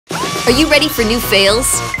Are you ready for new fails?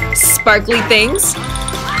 Sparkly things?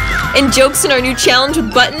 And jokes in our new challenge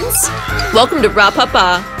with buttons? Welcome to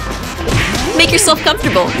RaPaPa. Make yourself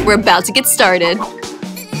comfortable. We're about to get started.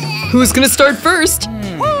 Who's gonna start first?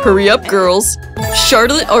 Hurry up, girls.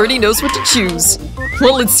 Charlotte already knows what to choose.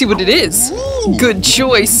 Well, let's see what it is. Good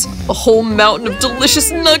choice. A whole mountain of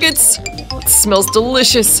delicious nuggets. It smells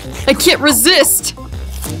delicious. I can't resist.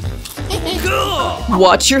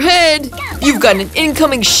 Watch your head. You've got an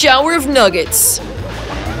incoming shower of nuggets.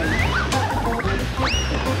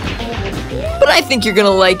 But I think you're gonna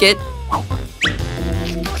like it.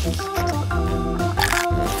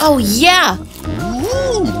 Oh yeah!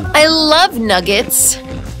 I love nuggets.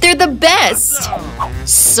 They're the best.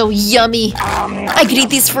 So yummy. I could eat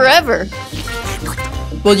these forever.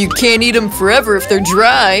 Well, you can't eat them forever if they're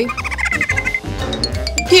dry.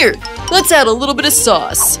 Here, let's add a little bit of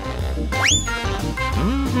sauce.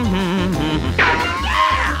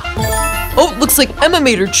 Oh, looks like Emma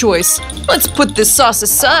made her choice. Let's put this sauce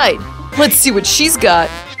aside. Let's see what she's got.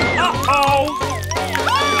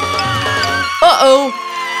 Uh-oh.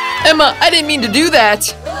 Emma, I didn't mean to do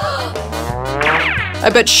that. I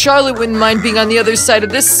bet Charlotte wouldn't mind being on the other side of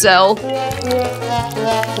this cell.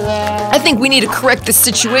 I think we need to correct this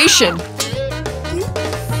situation.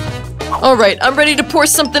 All right, I'm ready to pour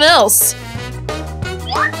something else.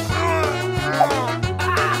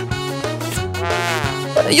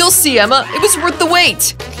 You'll see, Emma. It was worth the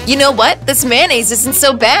wait. You know what? This mayonnaise isn't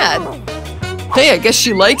so bad. Hey, I guess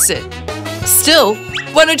she likes it. Still,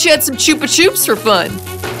 why don't you add some Chupa Chups for fun?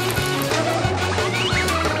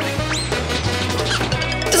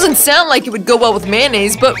 Doesn't sound like it would go well with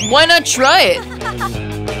mayonnaise, but why not try it?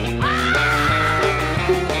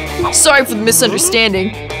 Sorry for the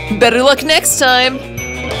misunderstanding. Better luck next time.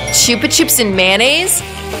 Chupa Chups and mayonnaise?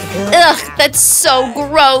 Ugh, that's so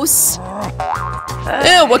gross.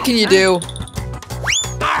 Yeah, what can you do?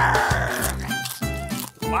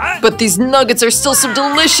 But these nuggets are still so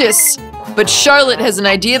delicious. But Charlotte has an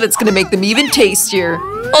idea that's gonna make them even tastier.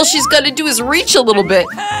 All she's gotta do is reach a little bit.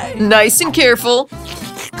 Nice and careful.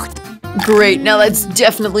 Great, now that's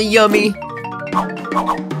definitely yummy.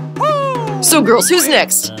 So girls, who's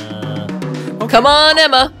next? Come on,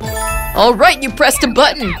 Emma. All right, you pressed a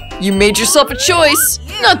button. You made yourself a choice.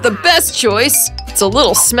 Not the best choice. It's a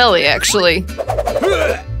little smelly, actually.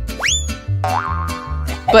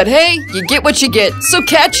 But hey, you get what you get, so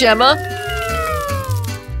catch, Emma.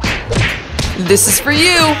 This is for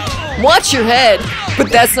you. Watch your head.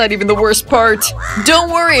 But that's not even the worst part.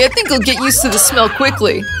 Don't worry, I think you'll get used to the smell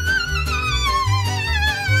quickly.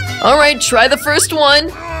 All right, try the first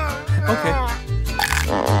one. Okay.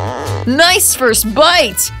 Nice first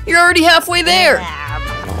bite. You're already halfway there.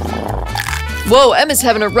 Whoa, Emma's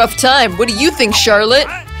having a rough time. What do you think, Charlotte?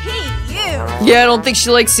 Yeah, I don't think she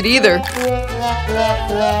likes it either.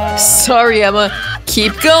 Sorry, Emma.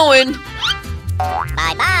 Keep going.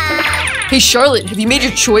 Bye-bye. Hey, Charlotte, have you made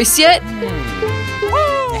your choice yet?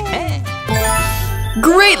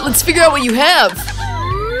 Great, let's figure out what you have.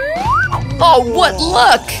 Oh, what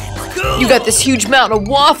luck! You got this huge mountain of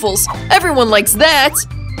waffles. Everyone likes that.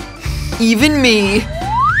 Even me.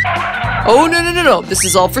 Oh, no. This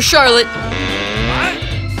is all for Charlotte.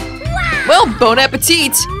 Well, bon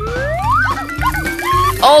appetit.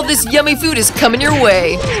 All this yummy food is coming your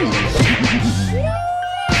way.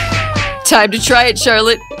 Time to try it,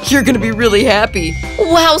 Charlotte. You're gonna be really happy.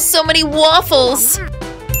 Wow, so many waffles.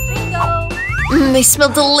 They smell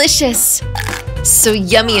delicious. So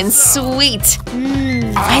yummy and sweet.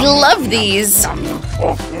 I love these.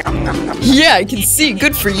 Yeah, I can see.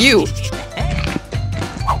 Good for you.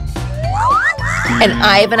 And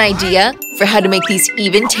I have an idea for how to make these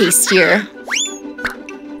even tastier.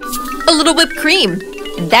 A little whipped cream.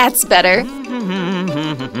 That's better.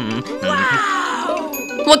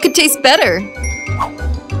 What could taste better?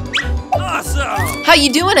 Awesome. How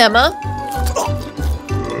you doing, Emma?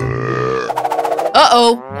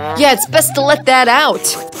 Uh-oh. Yeah, it's best to let that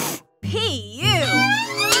out.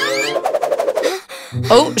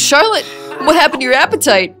 Oh, Charlotte, what happened to your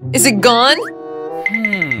appetite? Is it gone?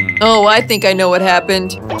 Oh, I think I know what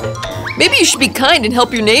happened. Maybe you should be kind and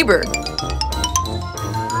help your neighbor.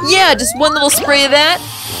 Yeah, just one little spray of that,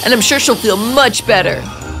 and I'm sure she'll feel much better.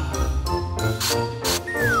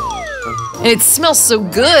 And it smells so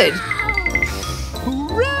good.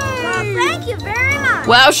 Thank you very much.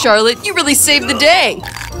 Wow, Charlotte, you really saved the day.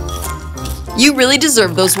 You really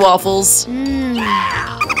deserve those waffles.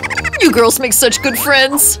 You girls make such good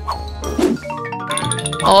friends.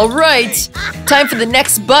 All right, time for the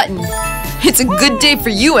next button. It's a good day for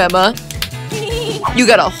you, Emma. You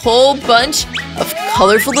got a whole bunch of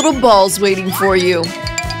colorful little balls waiting for you.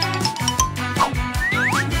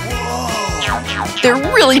 They're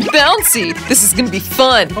really bouncy. This is gonna be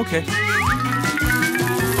fun. Okay.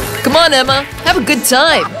 Come on, Emma. Have a good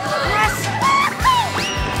time.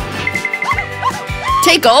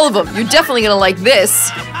 Take all of them. You're definitely gonna like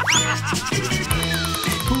this.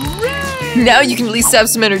 Now you can at least have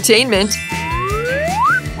some entertainment.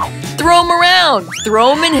 Throw them around.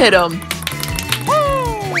 Throw them and hit them.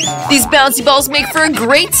 These bouncy balls make for a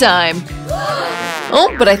great time.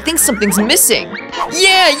 Oh, but I think something's missing.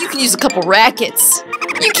 Yeah, you can use a couple rackets.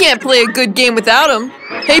 You can't play a good game without them.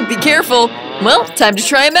 Hey, be careful. Well, time to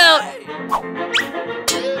try them out.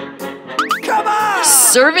 Come on!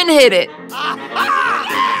 Serve and hit it.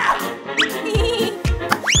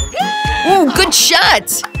 Ooh, good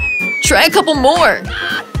shot. Try a couple more.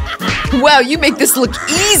 Wow, you make this look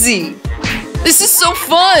easy. This is so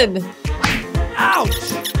fun.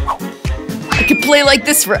 Ouch! I could play like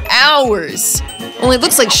this for hours. Only it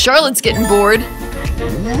looks like Charlotte's getting bored.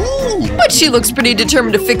 But she looks pretty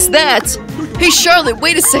determined to fix that. Hey, Charlotte,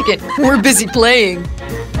 wait a second. We're busy playing.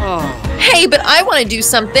 Hey, but I want to do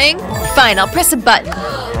something. Fine, I'll press a button.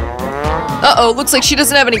 Uh-oh, looks like she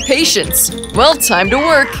doesn't have any patience. Well, time to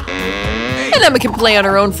work. And Emma can play on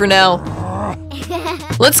her own for now.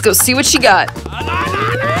 Let's go see what she got.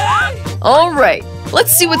 All right,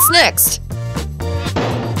 let's see what's next.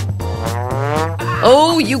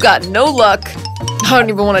 Oh, you got no luck. I don't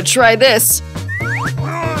even want to try this.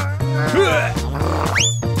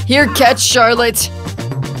 Here, catch, Charlotte.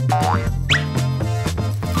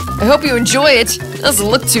 I hope you enjoy it. It doesn't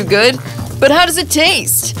look too good. But how does it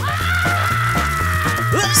taste?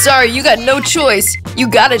 Sorry, you got no choice. You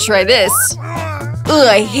gotta try this. Ugh,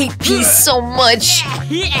 I hate peas so much.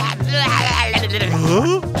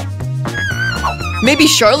 Maybe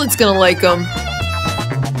Charlotte's gonna like them.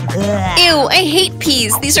 Ew, I hate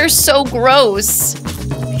peas. These are so gross.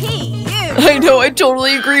 I know, I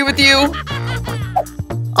totally agree with you.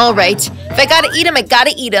 All right, if I gotta eat them, I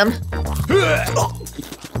gotta eat them.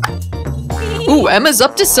 Ooh, Emma's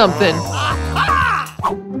up to something.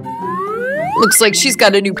 Looks like she's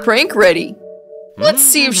got a new prank ready. Let's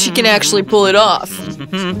see if she can actually pull it off.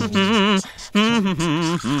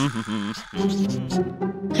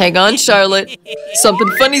 Hang on, Charlotte. Something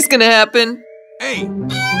funny's gonna happen. Hey!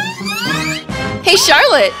 Hey,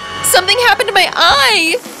 Charlotte! Something happened to my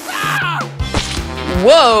eye!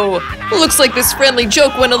 Whoa! Looks like this friendly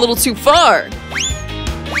joke went a little too far.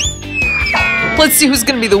 Let's see who's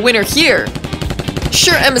gonna be the winner here.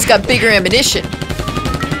 Sure, Emma's got bigger ammunition.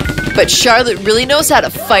 But Charlotte really knows how to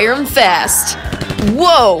fire them fast.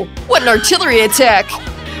 Whoa! What an artillery attack!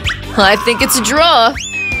 I think it's a draw.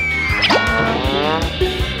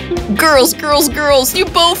 Girls, girls, girls, you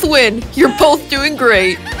both win! You're both doing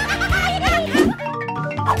great.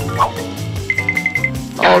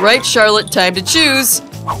 All right, Charlotte, time to choose.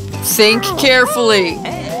 Think carefully.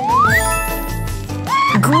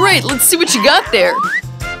 Great, let's see what you got there.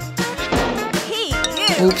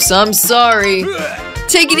 Oops, I'm sorry.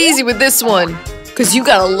 Take it easy with this one, because you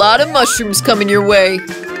got a lot of mushrooms coming your way.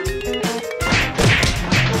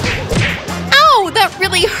 Ow, that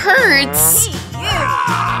really hurts.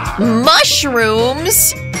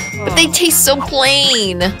 Mushrooms? But they taste so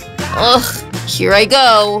plain. Ugh, here I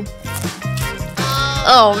go.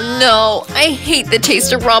 Oh no, I hate the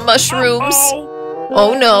taste of raw mushrooms.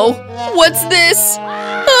 Oh no, what's this?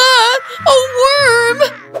 Ah, a worm!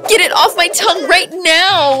 Get it off my tongue right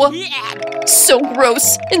now! So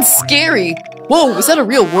gross and scary. Whoa, was that a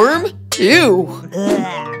real worm? Ew.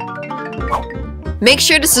 Make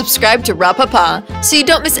sure to subscribe to RaPaPa so you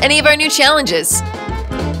don't miss any of our new challenges.